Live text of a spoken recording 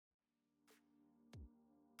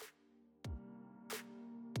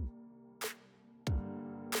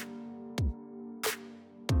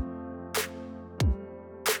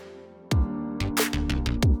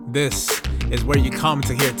This is where you come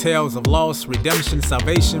to hear tales of loss, redemption,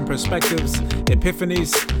 salvation, perspectives,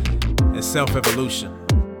 epiphanies, and self-evolution.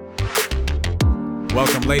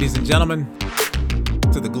 Welcome, ladies and gentlemen,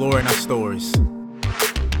 to the Glory in Our Stories.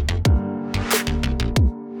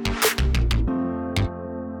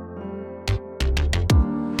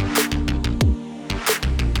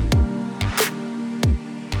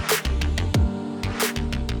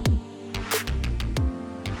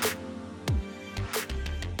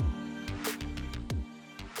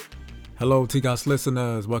 Hello, TGOS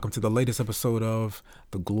listeners. Welcome to the latest episode of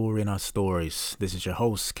The Glory in Our Stories. This is your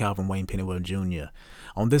host, Calvin Wayne Pennywell Jr.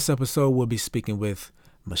 On this episode, we'll be speaking with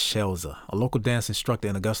Michelza, a local dance instructor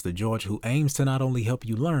in Augusta, Georgia, who aims to not only help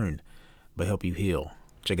you learn, but help you heal.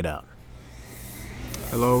 Check it out.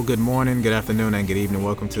 Hello, good morning, good afternoon, and good evening.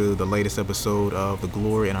 Welcome to the latest episode of The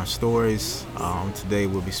Glory in Our Stories. Today,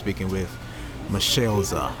 we'll be speaking with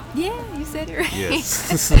Michelza. Yeah, you said it right.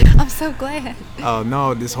 Yes. I'm so glad.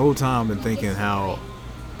 No, this whole time I've been thinking how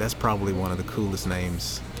that's probably one of the coolest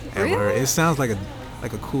names ever Really? heard. It sounds like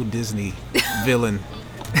a cool Disney villain.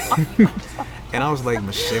 And I was like,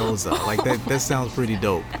 Michelza. Like that sounds pretty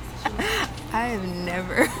dope. I have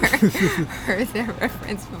never heard that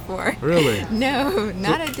reference before. Really? No,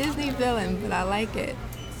 not a Disney villain, but I like it.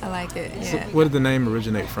 Yeah. So where did the name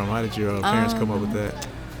originate from? How did your parents come up with that?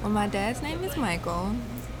 Well, my dad's name is Michael,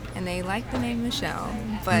 and they like the name Michelle,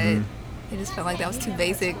 but it just felt like that was too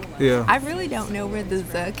basic. Yeah. I really don't know where the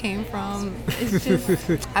Z came from. It's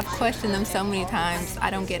just, I've questioned them so many times. I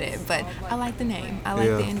don't get it, but I like the name. I like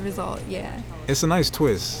the end result, yeah. It's a nice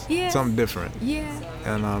twist. Yeah. Something different. Yeah.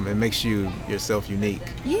 And it makes you yourself unique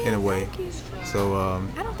in a way. Thank you. So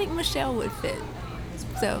I don't think Michelle would fit.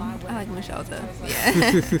 So I like Michelza.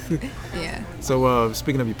 Yeah. Yeah. So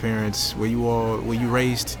speaking of your parents, were you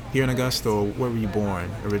raised here in Augusta, or where were you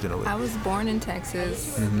born originally? I was born in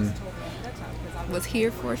Texas. Was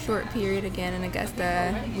here for a short period again in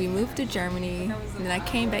Augusta. We moved to Germany, and then I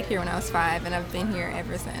came back here when I was 5, and I've been here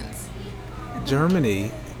ever since.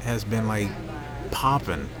 Germany has been like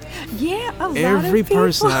popping. Yeah, a lot Every of people.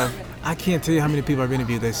 person I can't tell you how many people I've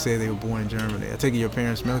interviewed that say they were born in Germany. I take it your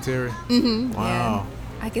parents military? Mm-hmm. Wow. Yeah.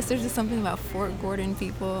 I guess there's just something about Fort Gordon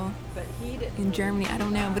people in Germany. I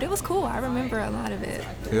don't know, but it was cool. I remember a lot of it.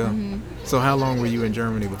 Yeah. Mm-hmm. So how long were you in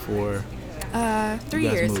Germany before 3 you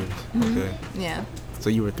guys years. moved? Mhm. Okay. Yeah.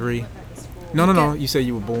 So you were 3? No. You said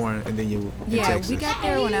you were born and then you were in Yeah, Texas. we got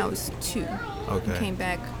there when I was 2. Okay. And came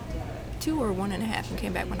back 2 or 1.5 and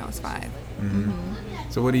came back when I was 5.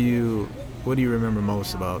 So what do you remember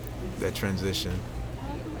most about that transition,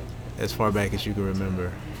 as far back as you can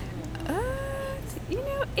remember?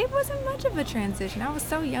 It wasn't much of a transition. I was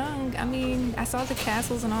so young. I mean, I saw the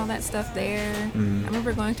castles and all that stuff there. I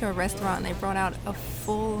remember going to a restaurant and they brought out a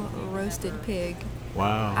full roasted pig.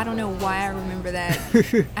 Wow. I don't know why I remember that.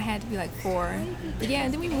 I had to be like 4. But yeah,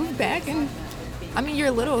 and then we moved back, and I mean,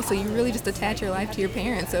 you're little, so you really just attach your life to your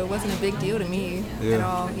parents, so it wasn't a big deal to me at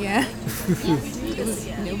all. Yeah. It was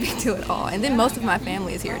no big deal at all. And then most of my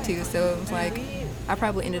family is here too, so it was like I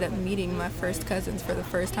probably ended up meeting my first cousins for the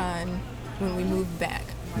first time when we moved back.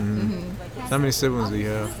 How many siblings do you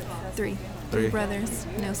have? 3. 3 brothers,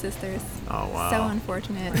 no sisters. Oh, wow. So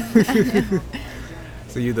unfortunate.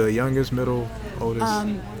 So you're the youngest, middle, oldest?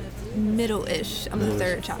 Middle-ish. I'm the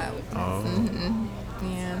third child. Oh.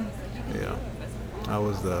 Yeah. Yeah. I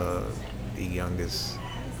was the youngest,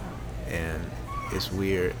 and it's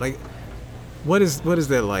weird. Like, what is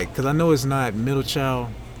that like? Because I know it's not middle child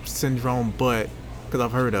syndrome, but because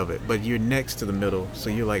I've heard of it. But you're next to the middle, so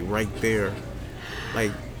you're like right there.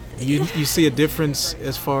 Like, you see a difference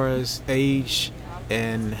as far as age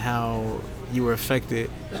and how you were affected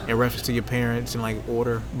in reference to your parents and like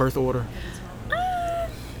birth order.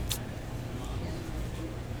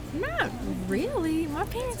 Not really. My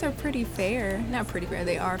parents are pretty fair. Not pretty fair.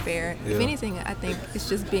 They are fair. Yeah. If anything, I think it's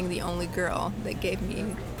just being the only girl that gave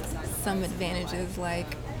me some advantages.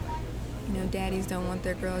 Like, daddies don't want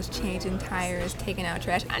their girls changing tires, taking out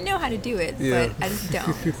trash. I know how to do it, but I just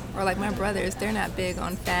don't. Or like my brothers, they're not big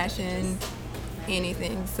on fashion,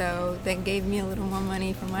 anything. So that gave me a little more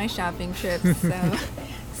money for my shopping trips. So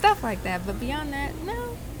stuff like that. But beyond that,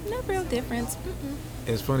 no real difference.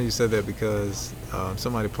 It's funny you said that because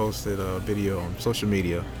somebody posted a video on social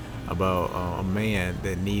media about a man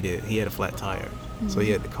that he had a flat tire. So he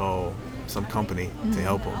had to call some company to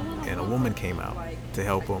help him, and a woman came out to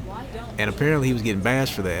help him, and apparently he was getting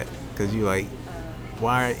bashed for that because you like,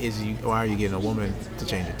 why are you getting a woman to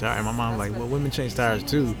change a tire? And my mom like, well, women change tires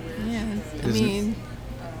too. Yeah, I mean,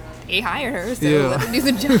 he hired her, so let her do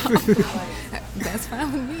the job. That's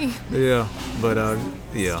fine with me. Yeah, but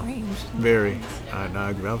yeah, Strange. very. I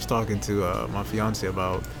agree. I was talking to my fiance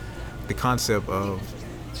about the concept of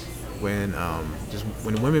when just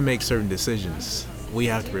when women make certain decisions, we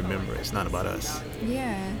have to remember it's not about us.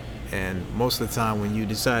 Yeah. And most of the time, when you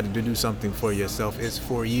decide to do something for yourself, it's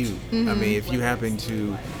for you. I mean, if you happen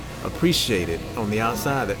to appreciate it on the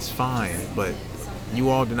outside, that's fine. But you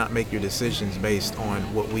all do not make your decisions based on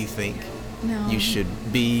what we think No. you should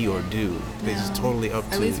be or do. It's No. totally up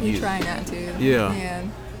to At least we you. try not to. Yeah. Yeah.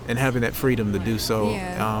 And having that freedom to do so.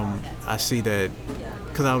 Yeah. I see that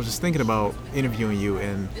because I was just thinking about interviewing you,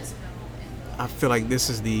 and I feel like this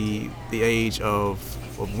is the age of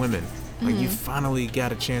women. Like you finally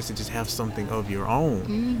got a chance to just have something of your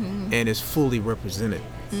own, and it's fully represented,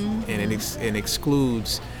 and it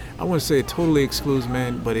excludes. I wouldn't say it totally excludes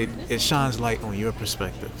men, but it shines light on your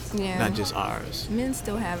perspective, Yeah. not just ours. Men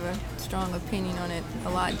still have a strong opinion on it.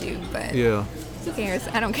 A lot do, but Yeah. who cares?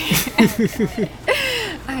 I don't care.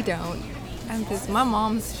 I don't. My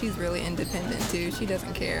mom's, she's really independent too. She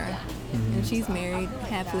doesn't care. And she's married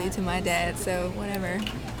happily to my dad, so whatever.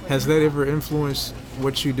 Has that ever influenced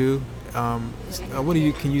what you do? What do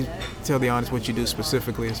you? Can you tell the audience what you do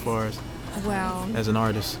specifically as far as Well, as an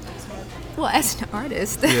artist? as an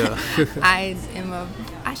artist, Yeah. I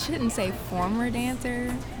shouldn't say former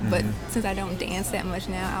dancer, but since I don't dance that much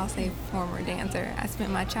now, I'll say former dancer. I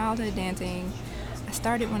spent my childhood dancing. I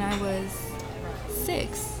started when I was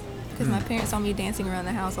 6 because my parents saw me dancing around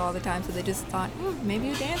the house all the time, so they just thought, maybe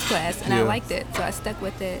a dance class, and I Yeah. liked it, so I stuck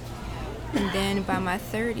with it. And then by my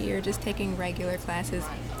 3rd year, just taking regular classes,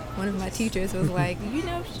 one of my teachers was like,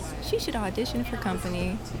 she should audition for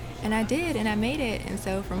company. And I did, and I made it. And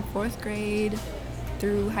so from 4th grade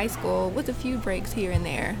through high school, with a few breaks here and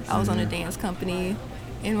there, I was on a dance company,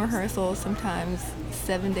 in rehearsals, sometimes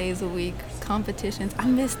 7 days a week, competitions. I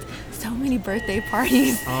missed so many birthday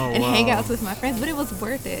parties and wow. hangouts with my friends, but it was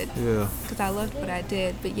worth it Yeah. because I loved what I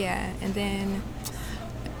did. But yeah, and then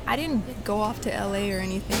I didn't go off to LA or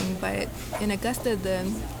anything, but in Augusta,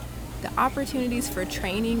 the opportunities for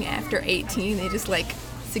training after 18, they just like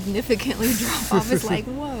significantly drop off. It's like,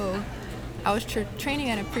 whoa. I was training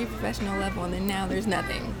at a pre-professional level, and then now there's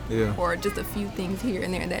nothing. Yeah. Or just a few things here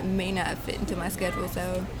and there that may not fit into my schedule.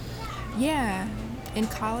 So, yeah. In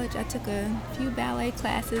college, I took a few ballet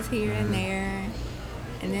classes here and there.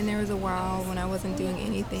 And then there was a while when I wasn't doing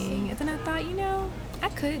anything. And then I thought, I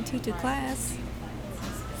could teach a class.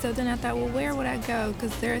 So then I thought, well, where would I go?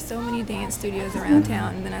 Because there are so many dance studios around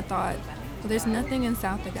town. And then I thought, well, there's nothing in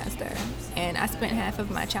South Augusta. And I spent half of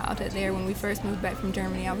my childhood there. When we first moved back from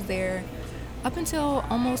Germany, I was there up until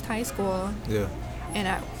almost high school. Yeah. And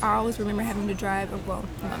I always remember having to drive,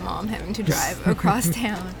 my mom having to drive across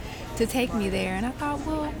town to take me there. And I thought,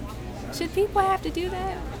 well, should people have to do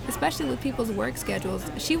that? Especially with people's work schedules.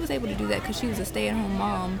 She was able to do that because she was a stay-at-home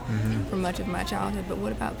mom for much of my childhood. But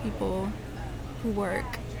what about people who work?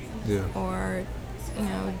 Yeah. Or,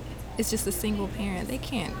 it's just a single parent. They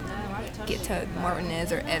can't get to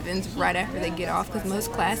Martinez or Evans right after they get off because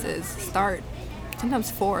most classes start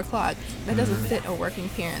sometimes 4 o'clock. That doesn't fit a working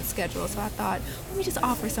parent's schedule. So I thought, let me just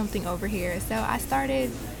offer something over here. So I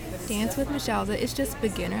started Dance with Michelle. It's just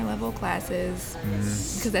beginner level classes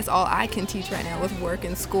because that's all I can teach right now with work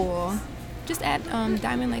and school. Just at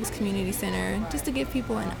Diamond Lakes Community Center, just to give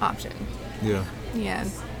people an option. Yeah. Yeah.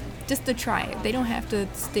 Just to try it. They don't have to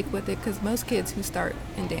stick with it because most kids who start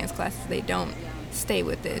in dance classes, they don't stay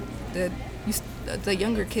with it. The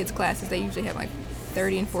younger kids classes, they usually have like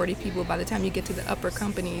 30 and 40 people. By the time you get to the upper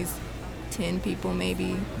companies, 10 people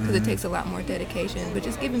maybe, because it takes a lot more dedication. But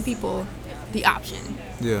just giving people the option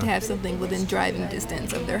to have something within driving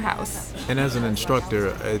distance of their house. And as an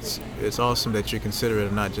instructor, it's awesome that you consider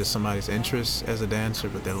it not just somebody's interests as a dancer,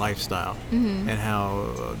 but their lifestyle and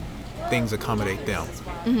how things accommodate them,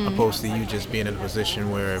 opposed to you just being in a position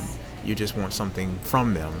where you just want something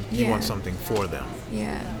from them. You want something for them.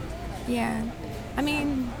 Yeah. I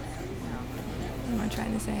mean, what am I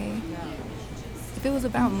trying to say? If it was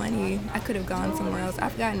about money, I could have gone somewhere else.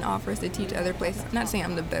 I've gotten offers to teach other places. I'm not saying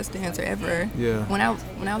I'm the best dancer ever. Yeah. When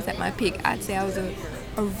I was at my peak, I'd say I was a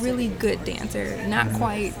really good dancer. Not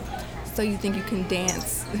quite so you think you can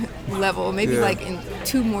dance level. Maybe like in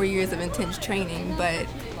 2 more years of intense training, but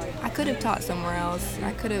I could have taught somewhere else.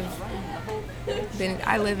 I could have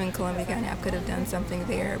I live in Columbia County. I could have done something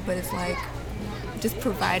there, but it's like just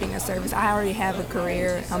providing a service. I already have a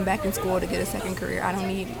career. I'm back in school to get a second career. I don't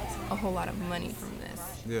need a whole lot of money from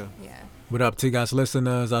this. Yeah. What up, T-Guys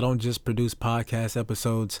listeners? I don't just produce podcast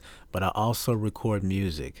episodes, but I also record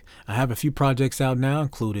music. I have a few projects out now,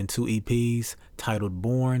 including 2 EPs titled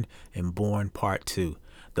Born and Born Part 2.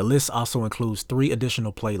 The list also includes 3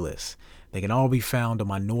 additional playlists. They can all be found on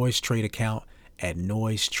my Noise Trade account at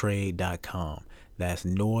noisetrade.com. That's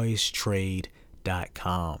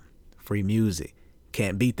noisetrade.com. Free music.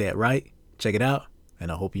 Can't beat that, right? Check it out, and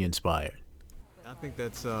I hope you're inspired. I think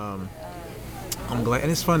that's, I'm glad.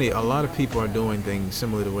 And it's funny, a lot of people are doing things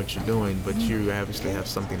similar to what you're doing, but you obviously have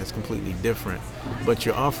something that's completely different. But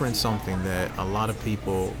you're offering something that a lot of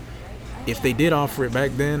people, if they did offer it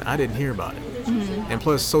back then, I didn't hear about it. And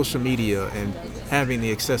plus, social media and having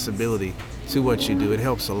the accessibility to what you do, it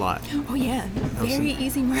helps a lot. Oh yeah, very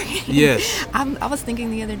easy marketing. Yes. I was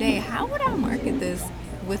thinking the other day, how would I market this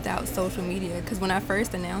without social media? Because when I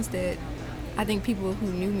first announced it, I think people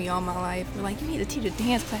who knew me all my life were like, you need to teach a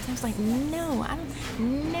dance class. And I was like, no, I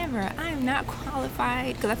am not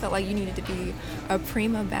qualified. Because I felt like you needed to be a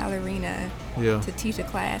prima ballerina to teach a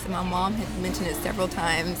class. And my mom had mentioned it several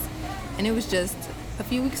times. And it was just a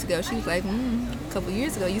few weeks ago, she was like, a couple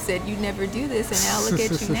years ago, you said you'd never do this, and now look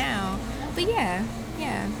at you now. But yeah.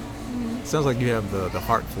 Sounds like you have the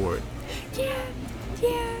heart for it. Yeah.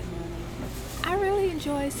 I really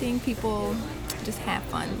enjoy seeing people just have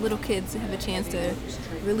fun. Little kids have a chance to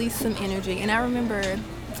release some energy. And I remember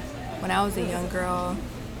when I was a young girl,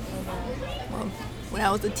 when I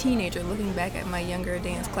was a teenager, looking back at my younger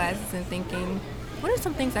dance classes and thinking, what are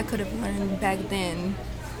some things I could have learned back then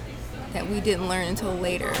that we didn't learn until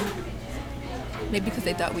later? Maybe because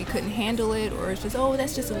they thought we couldn't handle it, or it's just,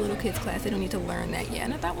 that's just a little kid's class, they don't need to learn that yet.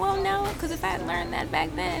 And I thought, well, no, because if I had learned that back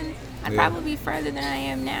then, I'd probably be further than I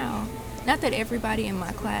am now. Not that everybody in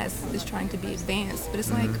my class is trying to be advanced, but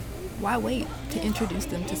it's like, why wait to introduce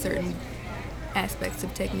them to certain aspects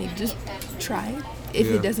of technique? Just try it.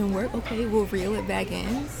 If it doesn't work, okay, we'll reel it back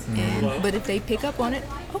in. But if they pick up on it,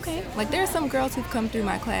 okay. Like, there are some girls who've come through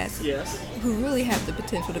my class who really have the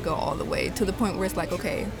potential to go all the way, to the point where it's like,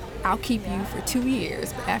 okay, I'll keep you for 2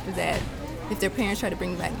 years, but after that, if their parents try to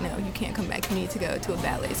bring them back, no, you can't come back. You need to go to a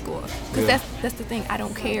ballet school. Because that's the thing. I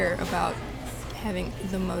don't care about having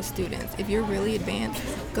the most students. If you're really advanced,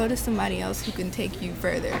 go to somebody else who can take you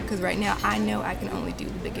further. Because right now, I know I can only do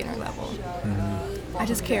the beginner level. I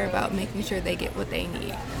just care about making sure they get what they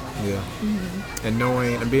need. Yeah. And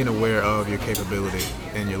knowing and being aware of your capability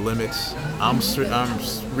and your limits. I'm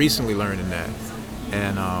recently learning that.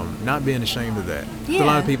 And not being ashamed of that. A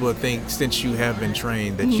lot of people think, since you have been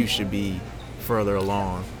trained, that you should be further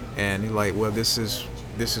along. And you're like, well, this is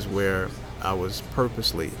where I was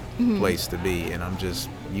purposely placed to be, and I'm just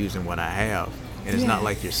using what I have. And it's not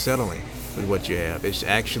like you're settling with what you have. It's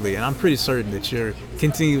actually, and I'm pretty certain that you're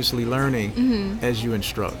continuously learning as you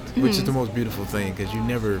instruct, which is the most beautiful thing, because you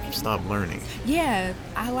never stop learning. Yeah,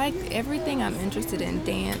 I like everything I'm interested in: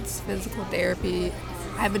 dance, physical therapy.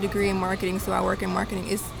 I have a degree in marketing, so I work in marketing.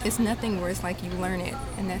 It's nothing where it's like you learn it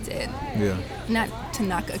and that's it. Yeah. Not to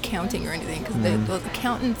knock accounting or anything, because those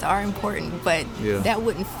accountants are important, but that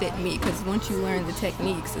wouldn't fit me, because once you learn the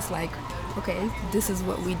techniques, it's like, okay, this is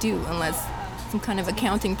what we do, unless some kind of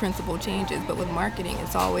accounting principle changes. But with marketing,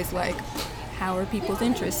 it's always like, how are people's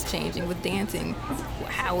interests changing? With dancing,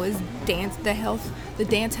 how is the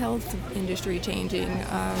dance health industry changing?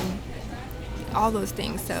 All those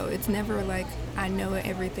things. So it's never like I know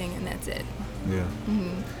everything and that's it. Yeah.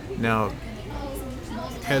 Now,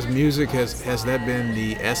 has music, has that been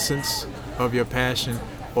the essence of your passion,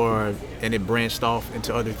 and it branched off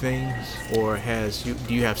into other things, or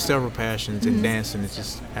do you have several passions and dancing it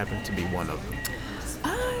just happened to be one of them?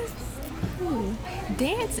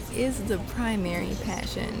 Dance is the primary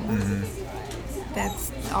passion.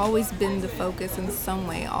 That's always been the focus in some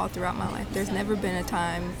way all throughout my life. There's never been a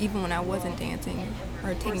time, even when I wasn't dancing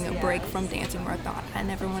or taking a break from dancing, where I thought I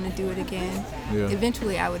never want to do it again.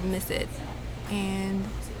 Eventually I would miss it. And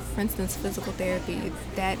for instance, physical therapy,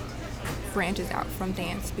 that branches out from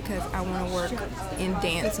dance, because I want to work in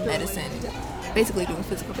dance medicine, basically doing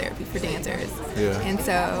physical therapy for dancers. And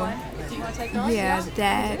so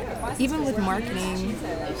that, even with marketing,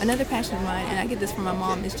 another passion of mine, and I get this from my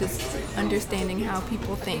mom, is just understanding how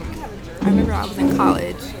people think. I remember I was in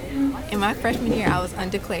college. In my freshman year, I was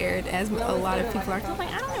undeclared, as a lot of people are. So I'm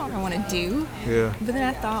like, I don't know what I want to do. But then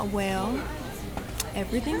I thought, well,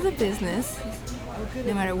 everything's a business.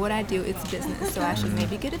 No matter what I do, it's business. So I should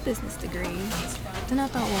maybe get a business degree. Then I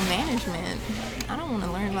thought, well, management, I don't want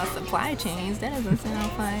to learn about supply chains. That doesn't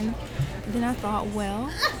sound fun. But then I thought,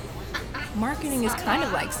 well, marketing is kind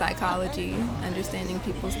of like psychology, understanding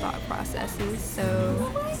people's thought processes.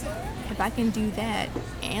 So if I can do that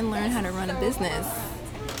and learn how to run a business,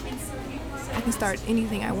 I can start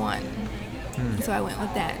anything I want. So I went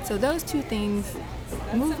with that. So those two things,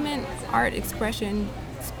 movement, art, expression,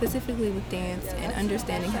 specifically with dance and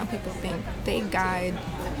understanding how people think, they guide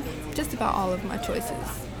just about all of my choices.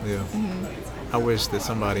 Yeah. I wish that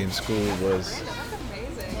somebody in school was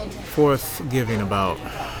forthgiving about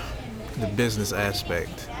the business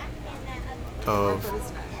aspect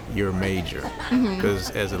of your major, because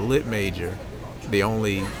as a lit major, the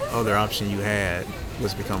only other option you had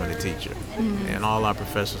was becoming a teacher, and all our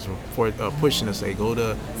professors were pushing us, say, go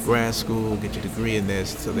to grad school, get your degree in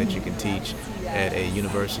this so that you can teach at a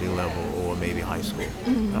university level or maybe high school.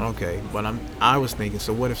 Okay, but I was thinking,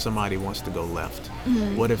 so what if somebody wants to go left?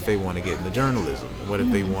 What if they want to get into journalism? What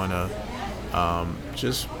if they want to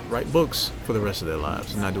just write books for the rest of their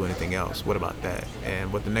lives and not do anything else? What about that?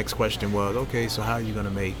 And what the next question was, okay, so how are you going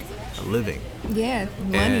to make a living? Yeah,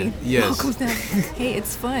 money. And, yes. Goes down. Hey,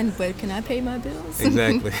 it's fun, but can I pay my bills?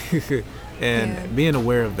 Exactly. And being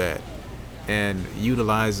aware of that and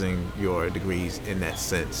utilizing your degrees in that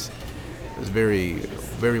sense is very,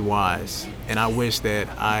 very wise. And I wish that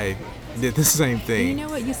I did the same thing. You know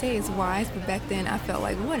what, you say is wise, but back then I felt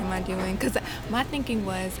like, what am I doing? Because my thinking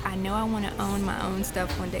was, I know I want to own my own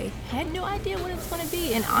stuff one day. Had no idea what it was going to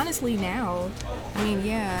be. And honestly now, I mean,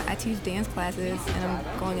 yeah, I teach dance classes and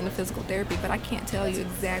I'm going into physical therapy, but I can't tell you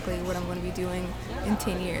exactly what I'm going to be doing in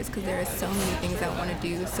 10 years because there are so many things I want to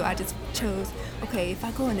do. So I just chose, okay, if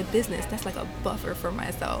I go into business, that's like a buffer for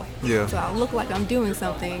myself. Yeah. So I'll look like I'm doing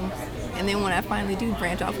something, and then when I finally do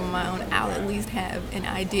branch off on my own, I'll at least have an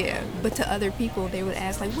idea. But to other people, they would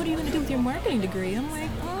ask, like, what are you going to do with your marketing degree? I'm like,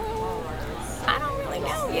 I don't really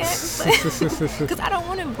know yet. Because I don't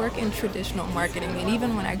want to work in traditional marketing. And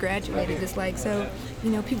even when I graduated, it's like, so,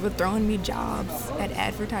 people are throwing me jobs at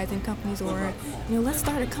advertising companies or, let's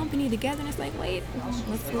start a company together. And it's like, wait,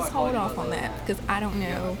 let's hold off on that because I don't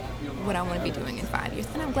know what I want to be doing in 5 years.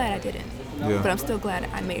 And I'm glad I didn't. Yeah. But I'm still glad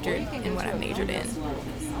I majored in what I majored in.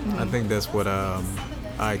 I think that's what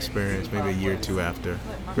I experienced maybe a year or two after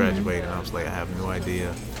graduating. I was like, I have no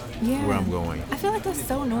idea where I'm going. I feel like that's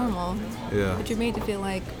so normal. Yeah. But you're made to feel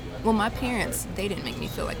like, well, my parents, they didn't make me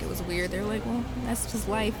feel like it was weird. They're like, well, that's just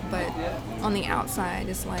life. But on the outside,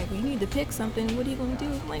 it's like, well, you need to pick something. What are you going to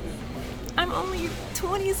do? I'm like, I'm only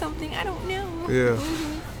 20-something. I don't know. Yeah.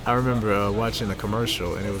 I remember watching a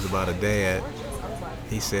commercial, and it was about a dad.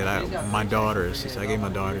 He said, I gave my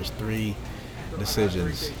daughters 3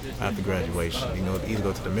 decisions after graduation. You can either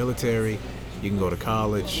go to the military, you can go to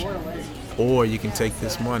college, or you can take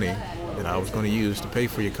this money that I was going to use to pay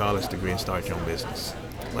for your college degree and start your own business.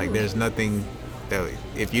 Like, there's nothing that,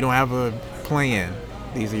 if you don't have a plan,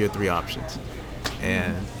 these are your 3 options.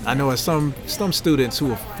 And I know some students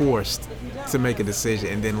who are forced to make a decision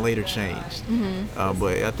and then later changed.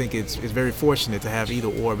 But I think it's very fortunate to have either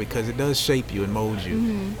or because it does shape you and mold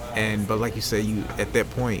you. But like you say, you at that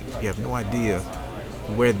point you have no idea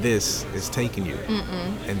where this is taking you.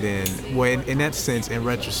 And then, well, in that sense, in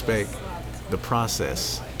retrospect, the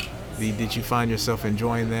process. Did you find yourself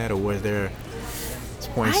enjoying that, or was there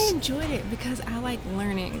points? I enjoyed it because I like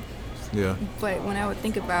learning. Yeah. But when I would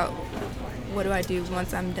think about what do I do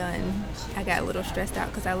once I'm done, I got a little stressed out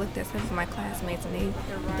because I looked at some of my classmates and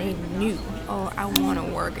they knew, oh, I want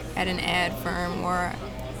to work at an ad firm, or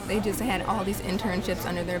they just had all these internships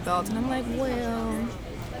under their belts, and I'm like, well,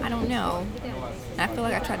 I don't know. And I feel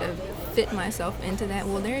like I try to fit myself into that.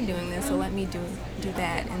 Well, they're doing this, so let me do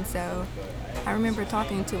that. And so I remember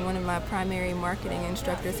talking to one of my primary marketing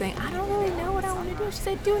instructors saying, I don't really know what I want to do. She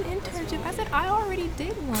said, do an internship. I said, I already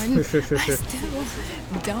did one. I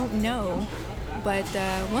still don't know. But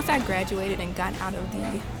once I graduated and got out of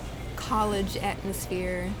the college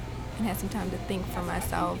atmosphere and had some time to think for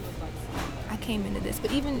myself, I came into this.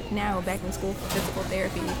 But even now, back in school for physical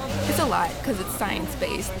therapy, it's a lot because it's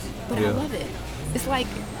science-based, but I love it. It's like,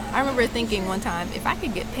 I remember thinking one time, if I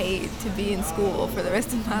could get paid to be in school for the rest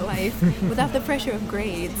of my life without the pressure of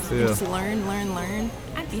grades, and just learn,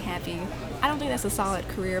 I'd be happy. I don't think that's a solid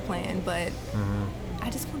career plan, but I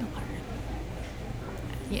just want to learn.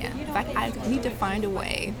 Yeah, if I need to find a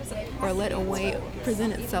way, or let a way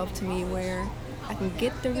present itself to me where I can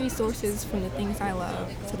get the resources from the things I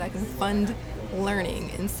love so that I can fund learning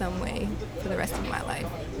in some way for the rest of my life.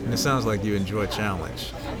 And it sounds like you enjoy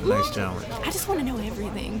challenge. Nice challenge. I just want to know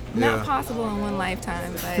everything. Not possible in one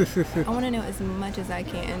lifetime, but I want to know as much as I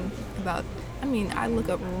can about, I look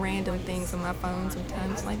up random things on my phone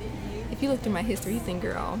sometimes. Like, if you look through my history, you think,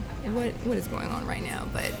 girl, what is going on right now?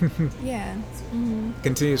 But, yeah.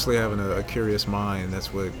 Continuously having a curious mind,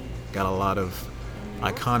 that's what got a lot of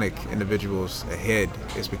iconic individuals ahead,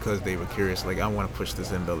 is because they were curious. Like, I want to push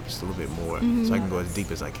this envelope just a little bit more so I can go as deep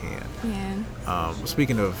as I can. Yeah.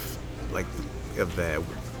 Speaking of that,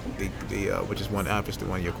 the which is obviously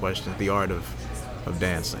one of your questions, the art of of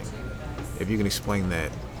dancing? If you can explain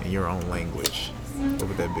that in your own language, what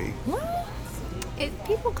would that be? Well,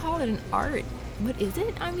 people call it an art, but is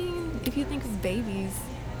it? I mean, if you think of babies,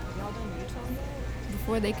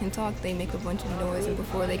 before they can talk, they make a bunch of noise, and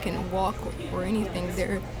before they can walk or anything,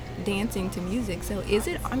 they're dancing to music. So is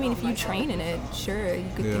it? I mean, if you train in it, sure, you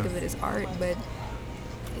could think of it as art, but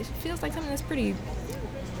it feels like something that's pretty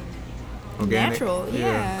organic. Natural.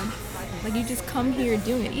 Yeah. Like you just come here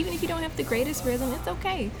doing it. Even if you don't have the greatest rhythm, it's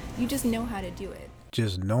okay. You just know how to do it.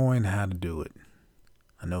 Just knowing how to do it.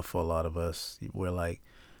 I know for a lot of us, we're like,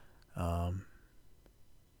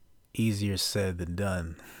 easier said than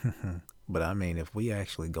done. But I mean, if we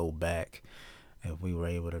actually go back, if we were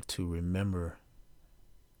able to remember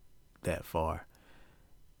that far,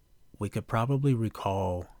 we could probably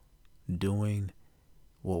recall doing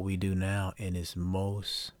what we do now in its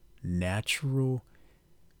most natural,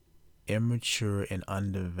 immature, and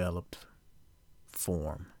undeveloped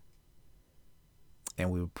form. And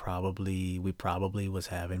we probably was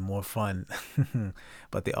having more fun.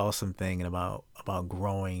 But the awesome thing about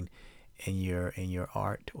growing in your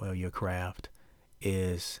art or your craft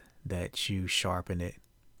is that you sharpen it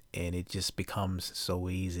and it just becomes so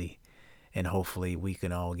easy. And hopefully we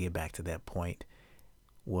can all get back to that point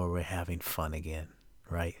where we're having fun again,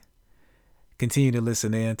 right? Continue to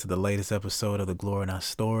listen in to the latest episode of The Glory in Our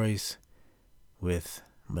Stories with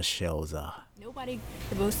Michelle Zah.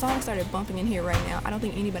 If a song started bumping in here right now, I don't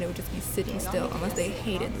think anybody would just be sitting still unless they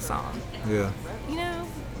hated the song. Yeah. You know?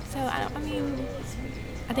 So,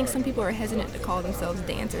 I think some people are hesitant to call themselves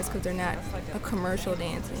dancers because they're not a commercial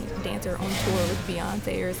dancer on tour with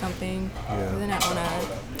Beyonce or something. Yeah. Or they're not on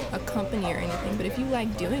a company or anything. But if you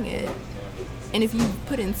like doing it, and if you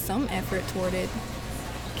put in some effort toward it,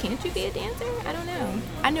 can't you be a dancer? I don't know.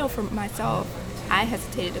 I know for myself, I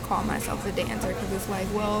hesitated to call myself a dancer because it's like,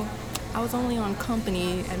 well, I was only on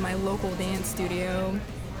company at my local dance studio.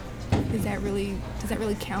 Does that really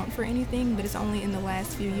count for anything? But it's only in the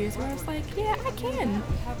last few years where I was like, yeah, I can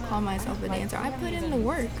call myself a dancer. I put in the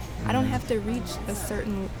work. I don't have to reach a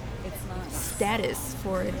certain status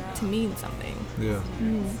for it to mean something. Yeah.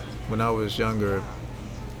 When I was younger,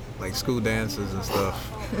 like school dances and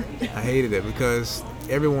stuff, I hated it because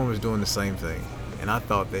everyone was doing the same thing. And I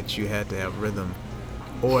thought that you had to have rhythm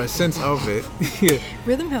or a sense of it.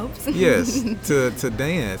 Rhythm helps. Yes, to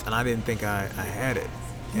dance. And I didn't think I had it.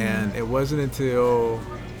 And it wasn't until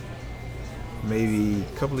maybe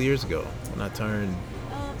a couple of years ago when I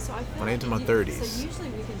entered my 30s.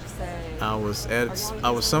 I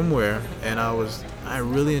was somewhere and I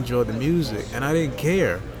really enjoyed the music and I didn't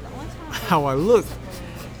care how I looked.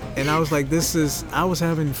 And I was like, I was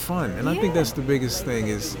having fun. And I think that's the biggest thing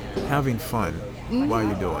is having fun while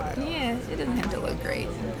you're doing it. Yeah, it doesn't have to look great.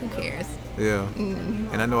 Who cares? Yeah.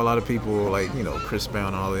 And I know a lot of people like, Chris Brown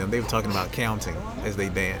and all of them, they were talking about counting as they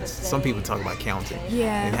dance. Some people talk about counting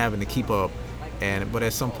and having to keep up. But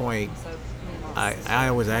at some point, I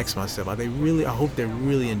always ask myself, I hope they're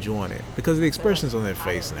really enjoying it because of the expressions on their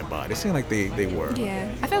face and their body. It seemed like they were. Yeah.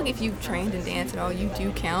 I feel like if you've trained in dance at all, you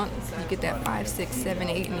do count. You get that 5, 6, 7,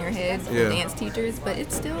 8 in your head from dance teachers, but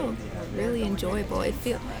it's still really enjoyable. It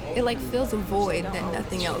fills a void that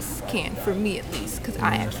nothing else can, for me at least, because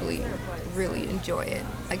I actually really enjoy it.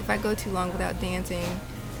 Like if I go too long without dancing,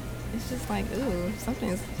 it's just like, ooh,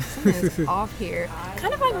 something's off here.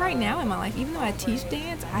 Kind of like right now in my life, even though I teach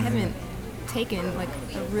dance, I haven't taken like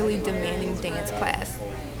a really demanding dance class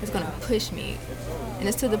that's going to push me. And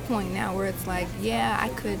it's to the point now where it's like, yeah, I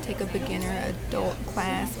could take a beginner adult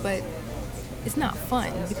class, but it's not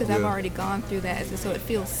fun because I've already gone through that, so it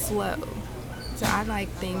feels slow. So I like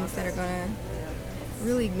things that are going to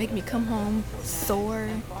really make me come home sore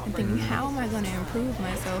and thinking, how am I going to improve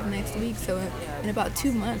myself next week so in about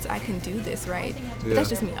 2 months I can do this right. But that's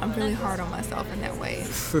just me. I'm really hard on myself in that way.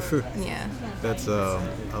 Yeah. That's a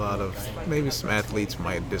lot of, maybe some athletes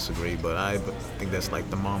might disagree, but I think that's like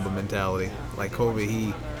the Mamba mentality. Like Kobe,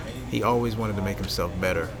 he always wanted to make himself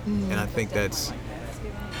better. And I think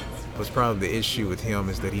was probably the issue with him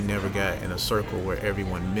is that he never got in a circle where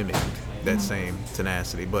everyone mimicked that same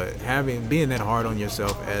tenacity. But being that hard on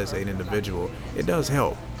yourself as an individual, it does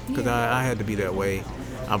help because I had to be that way.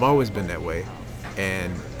 I've always been that way,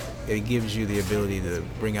 and it gives you the ability to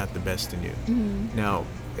bring out the best in you. Now,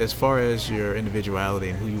 as far as your individuality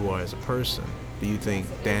and who you are as a person, do you think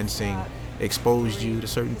dancing exposed you to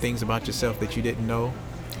certain things about yourself that you didn't know,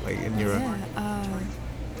 like in your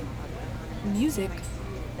music?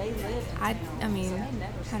 I mean,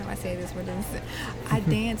 how do I say this? I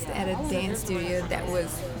danced at a dance studio that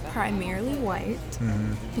was primarily white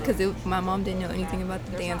because my mom didn't know anything about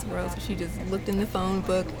the dance world, so she just looked in the phone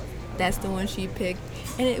book. that's the one she picked.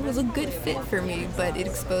 And it was a good fit for me, but it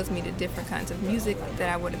exposed me to different kinds of music that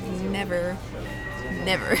I would have never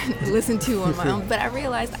listened to on my own. But I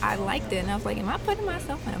realized I liked it, and I was like, am I putting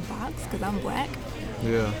myself in a box because I'm black?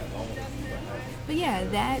 Yeah. But yeah,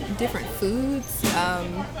 that, different foods,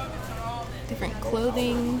 different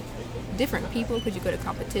clothing, different people, because you go to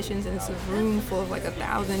competitions and it's a room full of like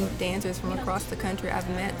 1,000 dancers from across the country. I've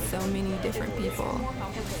met so many different people.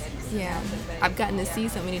 Yeah, I've gotten to see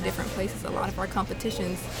so many different places. A lot of our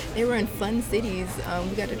competitions, they were in fun cities.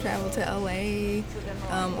 We got to travel to LA,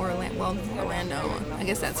 Orlando. I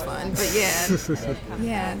guess that's fun. But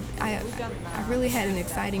yeah, I really had an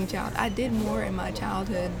exciting childhood. I did more in my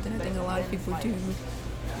childhood than I think a lot of people do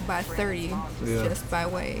by 30, just by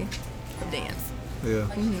way of dance. Yeah.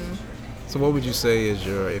 Mm-hmm. So what would you say is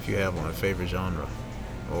if you have one, favorite genre?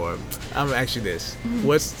 Or I'm actually this. Mm-hmm.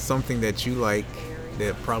 What's something that you like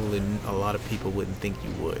that probably a lot of people wouldn't think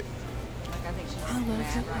you would? I love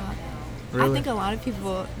hip hop. Really? I think a lot of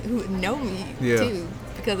people who know me too,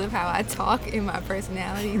 because of how I talk and my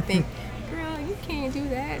personality, think, girl, you can't do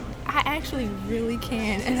that. I actually really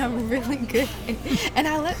can, and I'm really good. And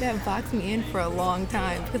I let that box me in for a long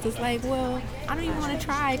time, because it's like, well, I don't even want to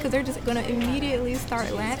try, because they're just going to immediately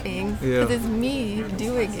start laughing, because it's me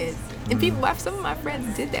doing it. And people, some of my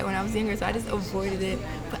friends did that when I was younger, so I just avoided it.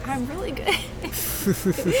 But I'm really good.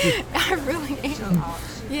 I really am.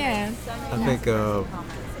 Yeah. I think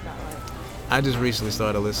I just recently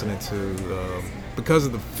started listening to, because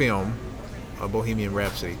of the film, Bohemian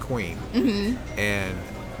Rhapsody, Queen. Mm-hmm. And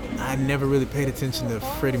I never really paid attention to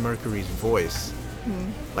Freddie Mercury's voice.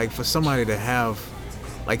 Mm-hmm. Like, for somebody to have,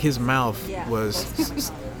 like, his mouth was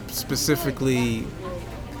specifically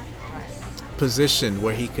positioned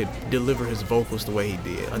where he could deliver his vocals the way he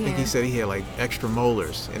did. I think he said he had like extra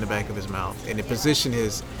molars in the back of his mouth, and it positioned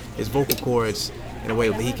his vocal cords in a way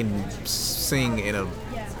that he can sing in a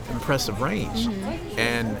impressive range. Mm-hmm.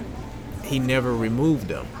 And he never removed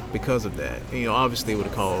them because of that. You know, obviously it would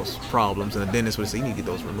have caused problems, and the dentist would say, you need to get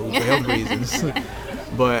those removed for health reasons.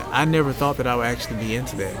 But I never thought that I would actually be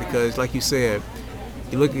into that, because like you said,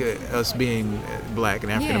 you look at us being black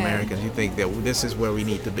and African Americans, you think that this is where we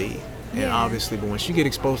need to be. And obviously, but once you get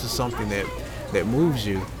exposed to something that moves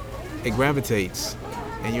you, it gravitates,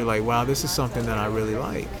 and you're like, wow, this is something that I really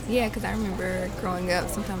like. Yeah, because I remember growing up,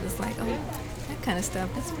 sometimes it's like, oh, that kind of stuff,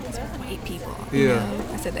 that's for white people. You know?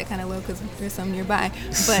 I said that kind of low because there's some nearby.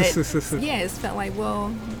 But yeah, it's felt like,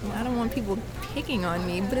 well, I don't want people picking on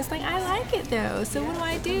me, but it's like, I like it though, so what do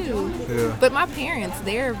I do? Yeah. But my parents,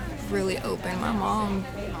 they're really open. My mom,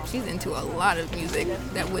 she's into a lot of music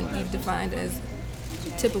that wouldn't be defined as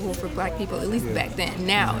typical for black people, at least back then.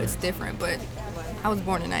 Now it's different, but I was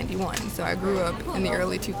born in 91, so I grew up in the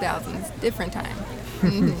early 2000s, different time.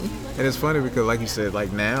 Mm-hmm. And it's funny because, like you said,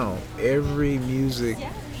 like now, every music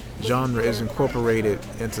genre is incorporated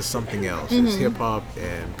into something else. Mm-hmm. It's hip hop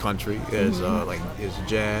and country. There's it's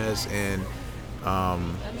jazz and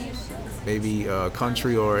maybe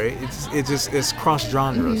country, or it's cross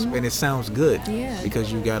genres, and it sounds good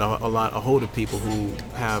because you got a hold of people who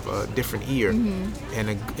have a different ear and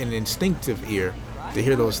an instinctive ear to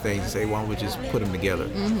hear those things and say, why don't we just put them together?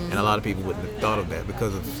 And a lot of people wouldn't have thought of that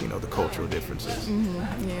because of the cultural differences.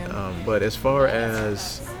 But as far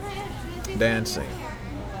as dancing,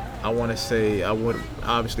 I would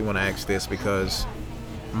obviously want to ask this because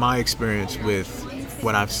my experience with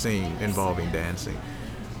what I've seen involving dancing.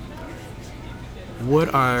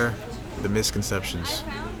 What are the misconceptions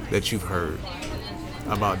that you've heard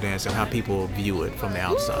about dancing, how people view it from the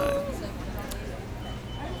outside?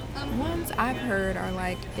 Ones I've heard are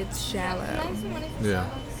like, it's shallow. Yeah.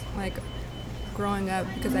 Like, growing up,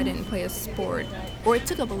 because I didn't play a sport, or it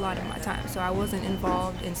took up a lot of my time, so I wasn't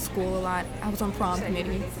involved in school a lot. I was on prom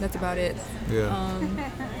committee, that's about it. Yeah.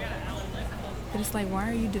 But it's like, why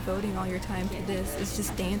are you devoting all your time to this? It's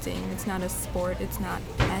just dancing. It's not a sport. It's not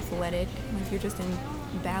athletic. Like, you're just in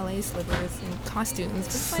ballet slippers and costumes.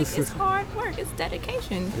 It's like, it's hard work. It's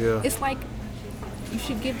dedication. Yeah. It's like, you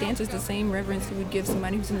should give dancers the same reverence you would give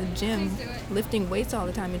somebody who's in the gym lifting weights all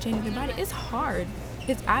the time and changing their body. It's hard.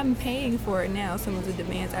 I'm paying for it now, some of the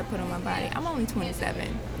demands I put on my body. I'm only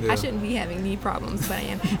 27. Yeah. I shouldn't be having knee problems, but I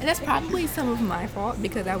am. And that's probably some of my fault,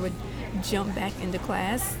 because I would jump back into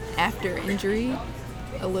class after injury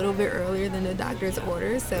a little bit earlier than the doctor's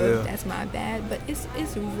orders, so that's my bad. But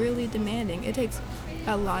it's really demanding. It takes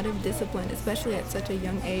a lot of discipline, especially at such a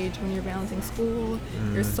young age when you're balancing school,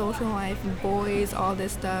 your social life, boys, all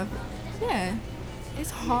this stuff. Yeah, it's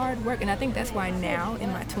hard work. And I think that's why now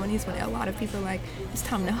in my 20s, when a lot of people are like, it's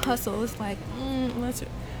time to hustle, it's like,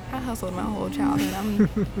 I hustled my whole childhood.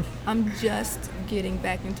 I'm just getting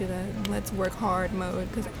back into the let's work hard mode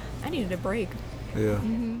because I needed a break. Yeah.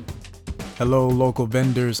 Hello, local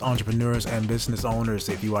vendors, entrepreneurs, and business owners.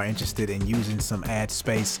 If you are interested in using some ad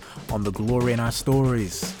space on The Glory in Our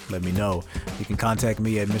Stories, let me know. You can contact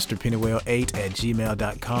me at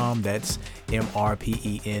mrpennywell8@gmail.com. That's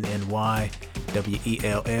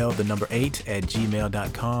MRPENNYWELL, the number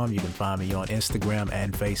 8@gmail.com. You can find me on Instagram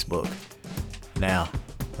and Facebook. Now,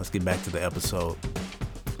 let's get back to the episode.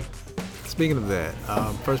 Speaking of that,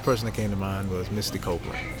 first person that came to mind was Misty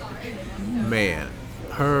Copeland. Man,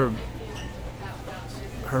 her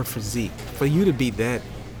physique, for you to be that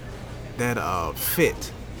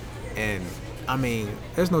fit, and I mean,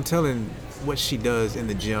 there's no telling what she does in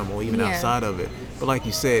the gym or even outside of it. But like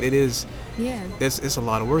you said, it's a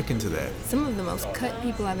lot of work into that. Some of the most cut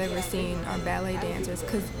people I've ever seen are ballet dancers,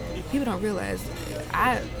 because people don't realize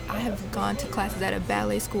I have gone to classes at a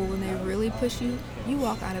ballet school when they really push you. You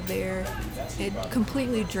walk out of there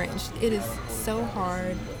completely drenched. It is so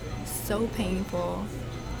hard, so painful.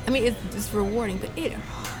 I mean, it's rewarding, but it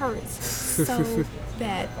hurts so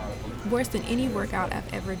bad. Worse than any workout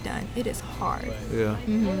I've ever done. It is hard. Yeah.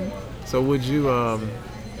 Mm-hmm. So would you,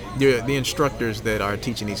 the instructors that are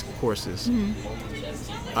teaching these courses,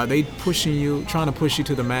 are they trying to push you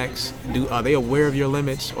to the max? Are they aware of your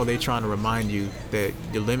limits, or are they trying to remind you that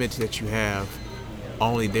the limits that you have are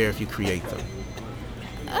only there if you create them?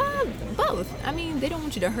 Both. I mean, they don't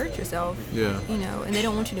want you to hurt yourself. Yeah. And they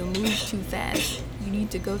don't want you to move too fast. You need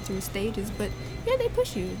to go through stages, but yeah, they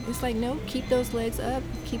push you. It's like, no, keep those legs up,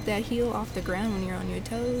 keep that heel off the ground when you're on your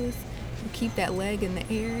toes, keep that leg in the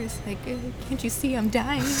air. It's like, can't you see I'm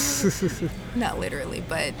dying? Not literally,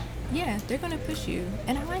 but yeah, they're gonna push you,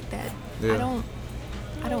 and I like that. Yeah.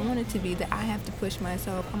 I don't want it to be that I have to push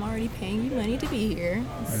myself. I'm already paying you money to be here,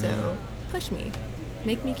 so push me.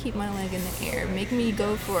 Make me keep my leg in the air. Make me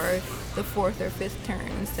go for the 4th or 5th turn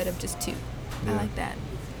instead of just 2. Yeah. I like that.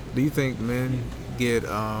 Do you think men get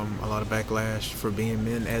a lot of backlash for being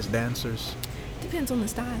men as dancers? Depends on the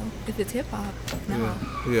style. If it's hip hop, no.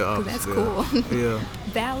 Yeah. Because that's cool. Yeah.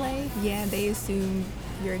 Ballet, yeah, they assume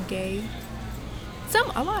you're gay.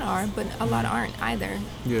 A lot are, but a lot aren't either.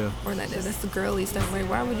 Yeah. Or that's the girly stuff. Like,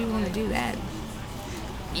 why would you want to do that?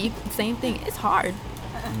 Same thing. It's hard.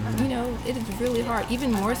 It is really hard,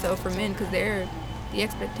 even more so for men, because the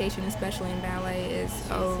expectation, especially in ballet, is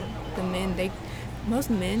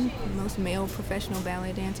most male professional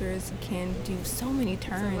ballet dancers can do so many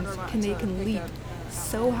turns, they can leap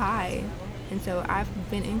so high. And so I've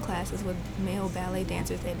been in classes with male ballet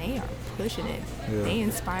dancers, and they are pushing it. Yeah. They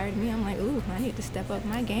inspired me. I'm like, ooh, I need to step up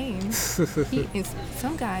my game.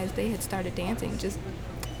 Some guys, they had started dancing just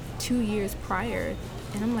 2 years prior,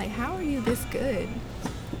 and I'm like, how are you this good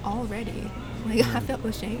already? Like, I felt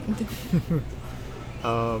ashamed.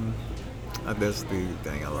 That's the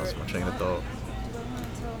thing. I lost my train of thought.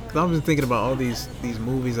 I've been thinking about all these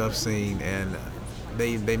movies I've seen, and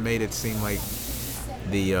they made it seem like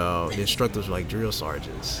the instructors were like drill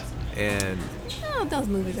sergeants, and those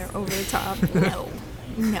movies are over the top.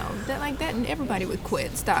 No, that and everybody would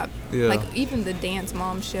quit. Stop. Yeah. Like, even the Dance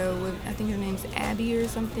Mom show with, I think her name's Abby or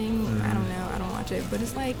something. I don't know. I don't watch it, but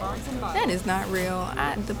it's like, that is not real.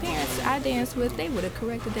 The parents I danced with, they would have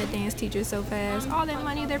corrected that dance teacher so fast. All that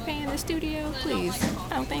money they're paying the studio, please.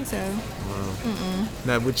 I don't think so. Wow.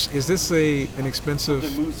 Now, is this an expensive?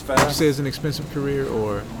 Would you say it's an expensive career,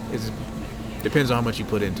 or depends on how much you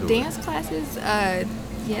put into dance classes?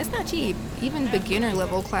 Yeah, it's not cheap. Even beginner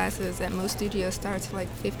level classes at most studios starts for like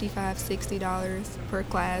 $55-$60 per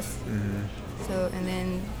class. Mm-hmm. So, and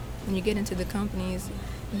then when you get into the companies,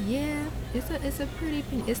 yeah, it's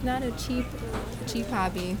not a cheap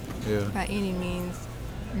hobby by any means.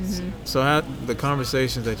 Mm-hmm. So how the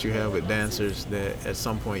conversations that you have with dancers that at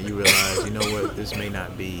some point you realize, this may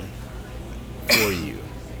not be for you.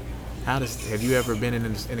 Have you ever been in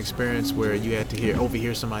an experience where you had to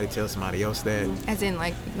overhear somebody tell somebody else that? As in,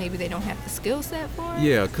 like, maybe they don't have the skill set for it?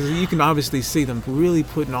 Yeah, because you can obviously see them really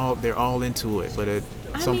putting their all into it, but at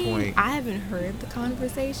some point... I haven't heard the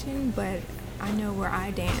conversation, but I know where I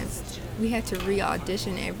danced, we had to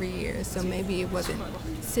re-audition every year, so maybe it wasn't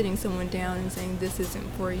sitting someone down and saying, this isn't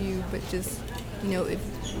for you, but just, if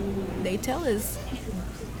they tell us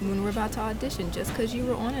when we're about to audition, just because you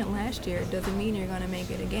were on it last year doesn't mean you're going to make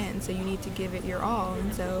it again, so you need to give it your all.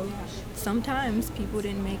 And so sometimes people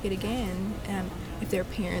didn't make it again. If their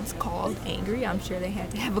parents called angry, I'm sure they had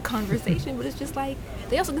to have a conversation, but it's just like,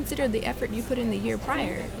 they also consider the effort you put in the year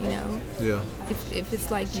prior, Yeah. If it's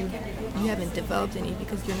like you haven't developed any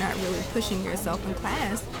because you're not really pushing yourself in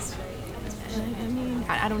class, I mean,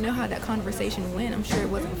 I don't know how that conversation went. I'm sure it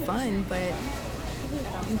wasn't fun, but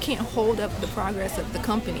you can't hold up the progress of the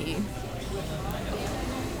company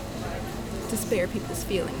to spare people's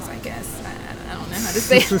feelings, I guess. I don't know how to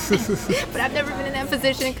say it. But I've never been in that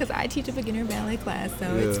position because I teach a beginner ballet class,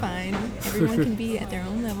 so it's fine. Everyone can be at their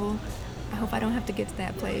own level. I hope I don't have to get to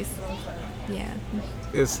that place. Yeah.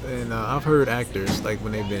 I've heard actors, like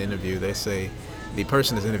when they've been interviewed, they say, the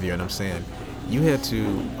person is interviewing, I'm saying, you had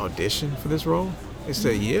to audition for this role? They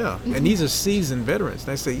say, yeah. And these are seasoned veterans.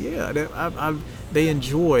 They say, yeah. They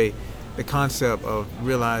enjoy the concept of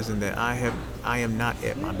realizing that I am not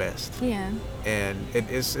at my best. Yeah. And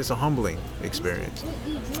it's a humbling experience.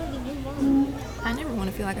 I never want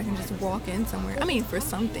to feel like I can just walk in somewhere. I mean, for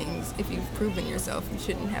some things, if you've proven yourself, you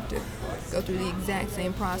shouldn't have to go through the exact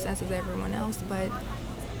same process as everyone else. But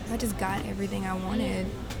I just got everything I wanted,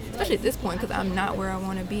 especially at this point, because I'm not where I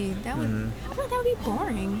want to be. I feel like that would be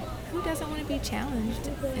boring. Who doesn't want to be challenged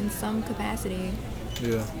in some capacity?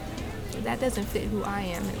 Yeah. That doesn't fit who I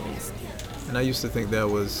am, at least. And I used to think that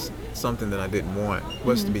was something that I didn't want,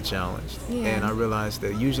 was to be challenged. Yeah. And I realized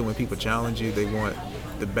that usually when people challenge you, they want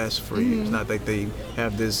the best for you. It's not like they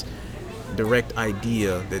have this direct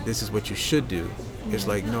idea that this is what you should do. It's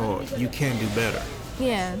like, no, you can do better.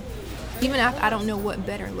 Yeah. Even if I don't know what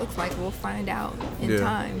better looks like, we'll find out in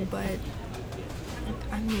time. But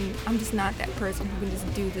I mean, I'm just not that person who can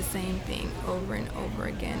just do the same thing over and over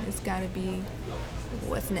again. It's got to be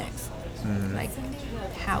what's next. Like,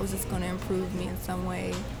 how is this going to improve me in some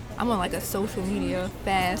way? I'm on like a social media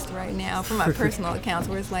fast right now for my personal accounts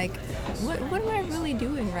where it's like, what am I really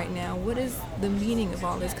doing right now? What is the meaning of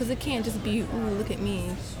all this? Because it can't just be, ooh, look at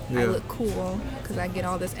me. I look cool because I get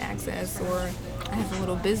all this access, or I have a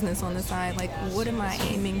little business on the side. Like, what am I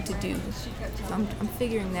aiming to do? So I'm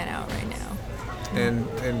figuring that out right now. And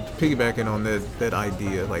piggybacking on that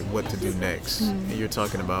idea, like what to do next, and you're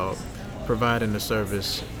talking about providing a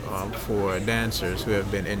service for dancers who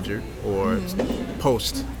have been injured or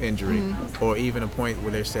post-injury, or even a point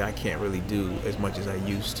where they say, I can't really do as much as I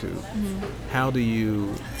used to. How do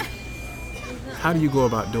you go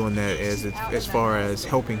about doing that as far as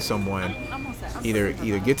helping someone either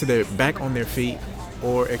get to their back on their feet,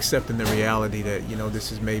 or accepting the reality that, you know,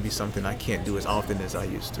 this is maybe something I can't do as often as I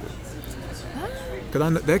used to?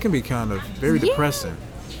 Because that can be kind of very depressing.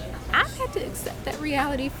 I've had to accept that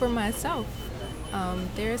reality for myself.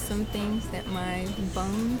 There are some things that my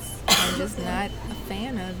bones are just not a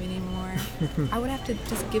fan of anymore. I would have to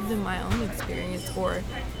just give them my own experience, or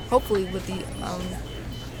hopefully with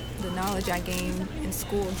the knowledge I gained in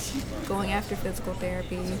school, going after physical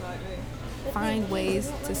therapy, find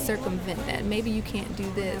ways to circumvent that. Maybe you can't do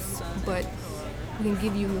this, but we can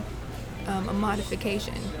give you a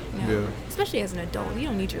modification, you know? Especially as an adult, you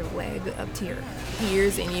don't need your leg up to your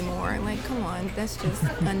ears anymore. Like, come on, that's just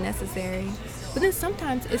unnecessary. But then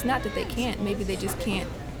sometimes it's not that they can't, maybe they just can't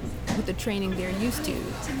with the training they're used to.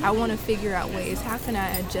 I want to figure out ways, how can I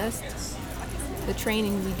adjust the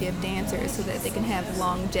training we give dancers so that they can have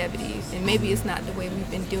longevity? And maybe it's not the way we've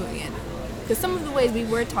been doing it. Because some of the ways we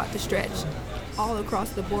were taught to stretch all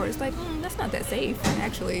across the board, it's like, that's not that safe,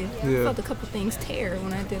 actually. I felt a couple things tear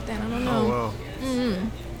when I did that. I don't know. Oh, wow.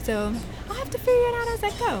 So I'll have to figure it out as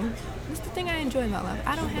I go. That's the thing I enjoy about life.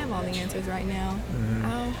 I don't have all the answers right now.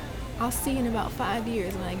 I'll see in about 5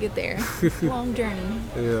 years when I get there. Long journey.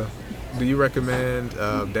 Yeah. Do you recommend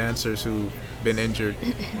dancers who've been injured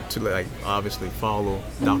to, like, obviously follow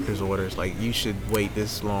doctor's orders? Like, you should wait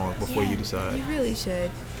this long before you decide. You really should.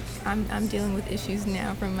 I'm dealing with issues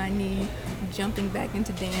now from my knee, jumping back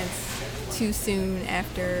into dance too soon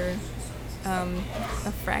after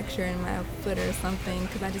a fracture in my foot or something,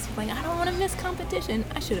 because I just feel like I don't want to miss competition.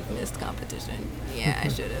 I should have missed competition. Yeah, I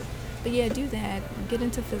should have. But yeah, do that. Get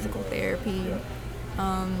into physical therapy.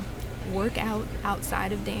 Work out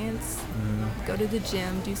outside of dance. Go to the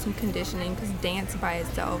gym, do some conditioning, because dance by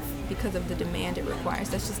itself, because of the demand it requires,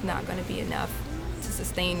 that's just not going to be enough to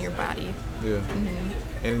sustain your body. Yeah.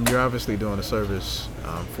 And you're obviously doing a service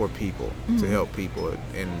for people, to help people,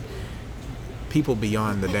 and people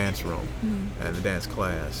beyond the dance room and the dance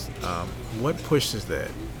class. What pushes that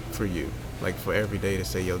for you? Like, for every day to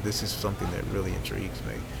say, yo, this is something that really intrigues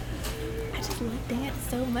me. I just love dance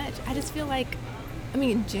so much. I just feel like, I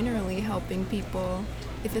mean, generally helping people,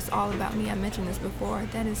 if it's all about me, I mentioned this before,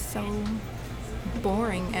 that is so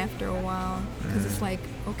boring after a while, because it's like,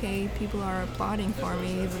 okay, people are applauding for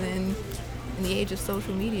me, then in the age of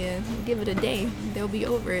social media, give it a day, they'll be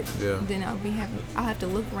over it. Then I'll have to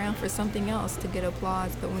look around for something else to get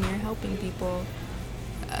applause. But when you're helping people,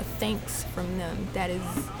 thanks from them,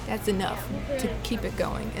 that's enough to keep it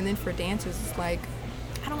going. And then for dancers, it's like,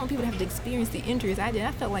 I don't want people to have to experience the injuries I did.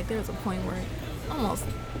 I felt like there was a point where almost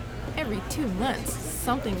every 2 months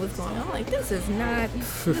something was going on. I'm like, this is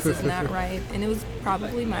not right. And it was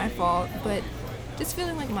probably my fault, but just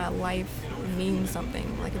feeling like my life means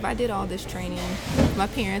something. Like if I did all this training, my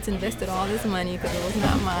parents invested all this money because it was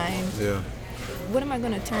not mine. Yeah. What am I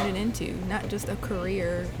going to turn it into? Not just a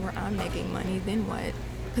career where I'm making money, then what?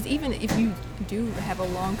 Because even if you do have a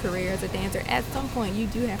long career as a dancer, at some point you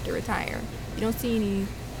do have to retire. You don't see any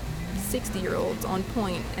 60-year-olds on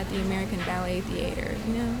point at the American Ballet Theater,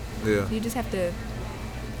 you know? Yeah. You just have to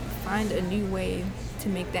find a new way to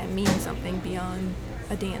make that mean something beyond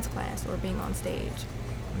a dance class or being on stage.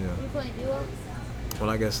 Yeah. Well,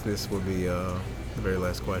 I guess this will be the very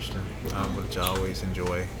last question, which I always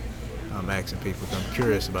enjoy asking people. I'm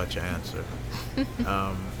curious about your answer.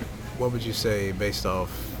 What would you say, based off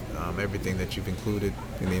everything that you've included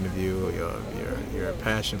in the interview, your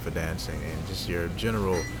passion for dancing and just your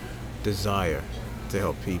general desire to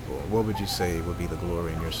help people, what would you say would be the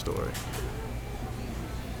glory in your story?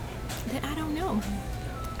 That I don't know.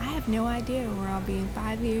 I have no idea where I'll be in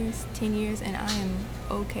 5 years, 10 years, and I am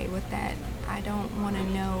okay with that. I don't want to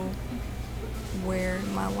know where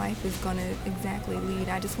my life is going to exactly lead.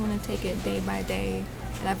 I just want to take it day by day,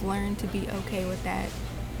 and I've learned to be okay with that,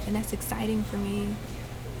 and that's exciting for me.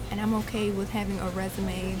 And I'm okay with having a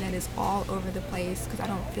resume that is all over the place, because I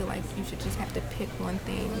don't feel like you should just have to pick one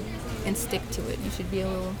thing and stick to it. You should be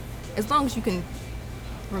able, as long as you can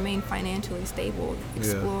remain financially stable,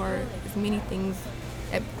 explore as many things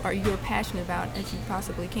that you're passionate about as you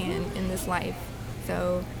possibly can in this life.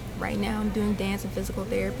 So right now I'm doing dance and physical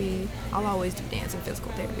therapy. I'll always do dance and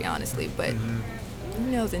physical therapy, honestly, but who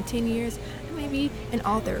knows, in 10 years, I may be an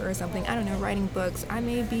author or something. I don't know, writing books.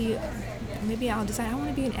 Maybe I'll decide I want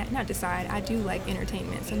to be not decide, I do like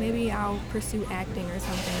entertainment, so maybe I'll pursue acting or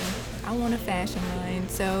something. I want a fashion line,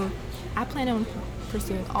 so I plan on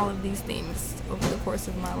pursuing all of these things over the course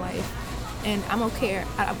of my life, and I'm okay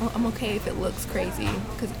if it looks crazy,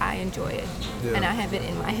 because I enjoy it, and I have it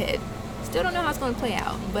in my head. Still don't know how it's going to play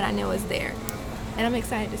out, but I know it's there, and I'm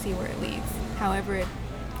excited to see where it leads, however it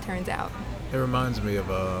turns out. It reminds me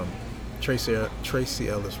of Tracy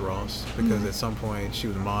Ellis Ross, because at some point she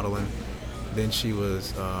was modeling, then she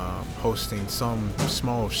was hosting some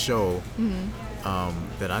small show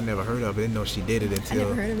that I never heard of. I didn't know she did it until. I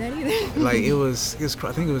never heard of that either. Like it was,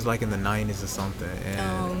 I think it was like in the 90s or something.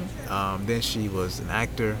 And then she was an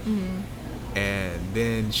actor, and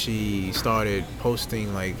then she started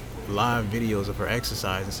posting like live videos of her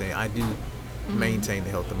exercise and saying, I do maintain the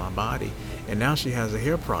health of my body. And now she has a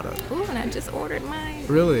hair product. Ooh, and I just ordered mine.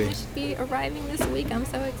 Really? It should be arriving this week. I'm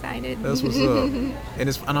so excited. That's what's up.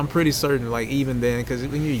 And I'm pretty certain, like even then, because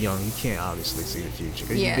when you're young, you can't obviously see the future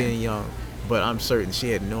because you're being young. But I'm certain she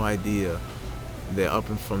had no idea that up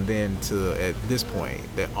and from then to at this point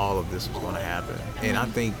that all of this was going to happen. And I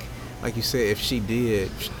think, like you said, if she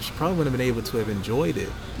did, she probably wouldn't have been able to have enjoyed it.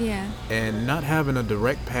 Yeah. And not having a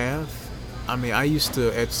direct path. I mean, I used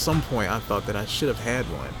to, at some point, I thought that I should have had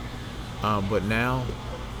one. But now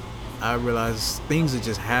I realize things are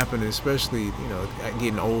just happening, especially, you know,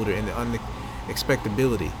 getting older and the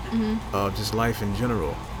unexpectability of just life in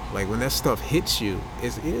general. Like when that stuff hits you,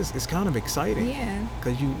 it's kind of exciting. Yeah.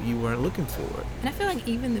 Because you weren't looking for it. And I feel like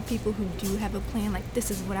even the people who do have a plan, like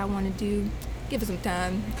this is what I want to do, give it some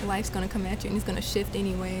time. Life's going to come at you and it's going to shift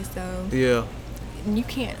anyway. So yeah, you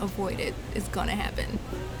can't avoid it. It's going to happen.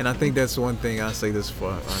 And I think that's one thing, I say this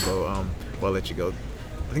before I go, I'll let you go.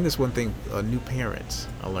 I think that's one thing new parents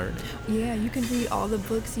are learning. Yeah, you can read all the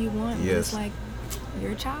books you want, but yes. It's like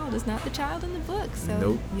your child is not the child in the book, so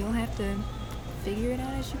nope. You'll have to figure it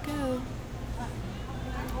out as you go.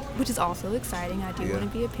 Which is also exciting. I do want to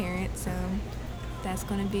be a parent, so that's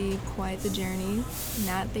going to be quite the journey.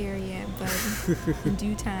 Not there yet, but in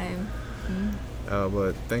due time.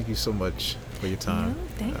 But thank you so much for your time. No,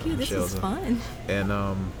 thank you. This is fun. And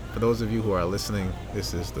for those of you who are listening,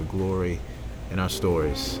 this is The Glory in Our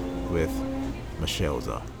Stories with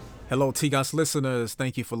Mashelza. Hello, TGOS listeners.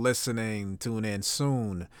 Thank you for listening. Tune in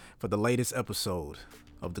soon for the latest episode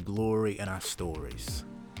of The Glory in Our Stories.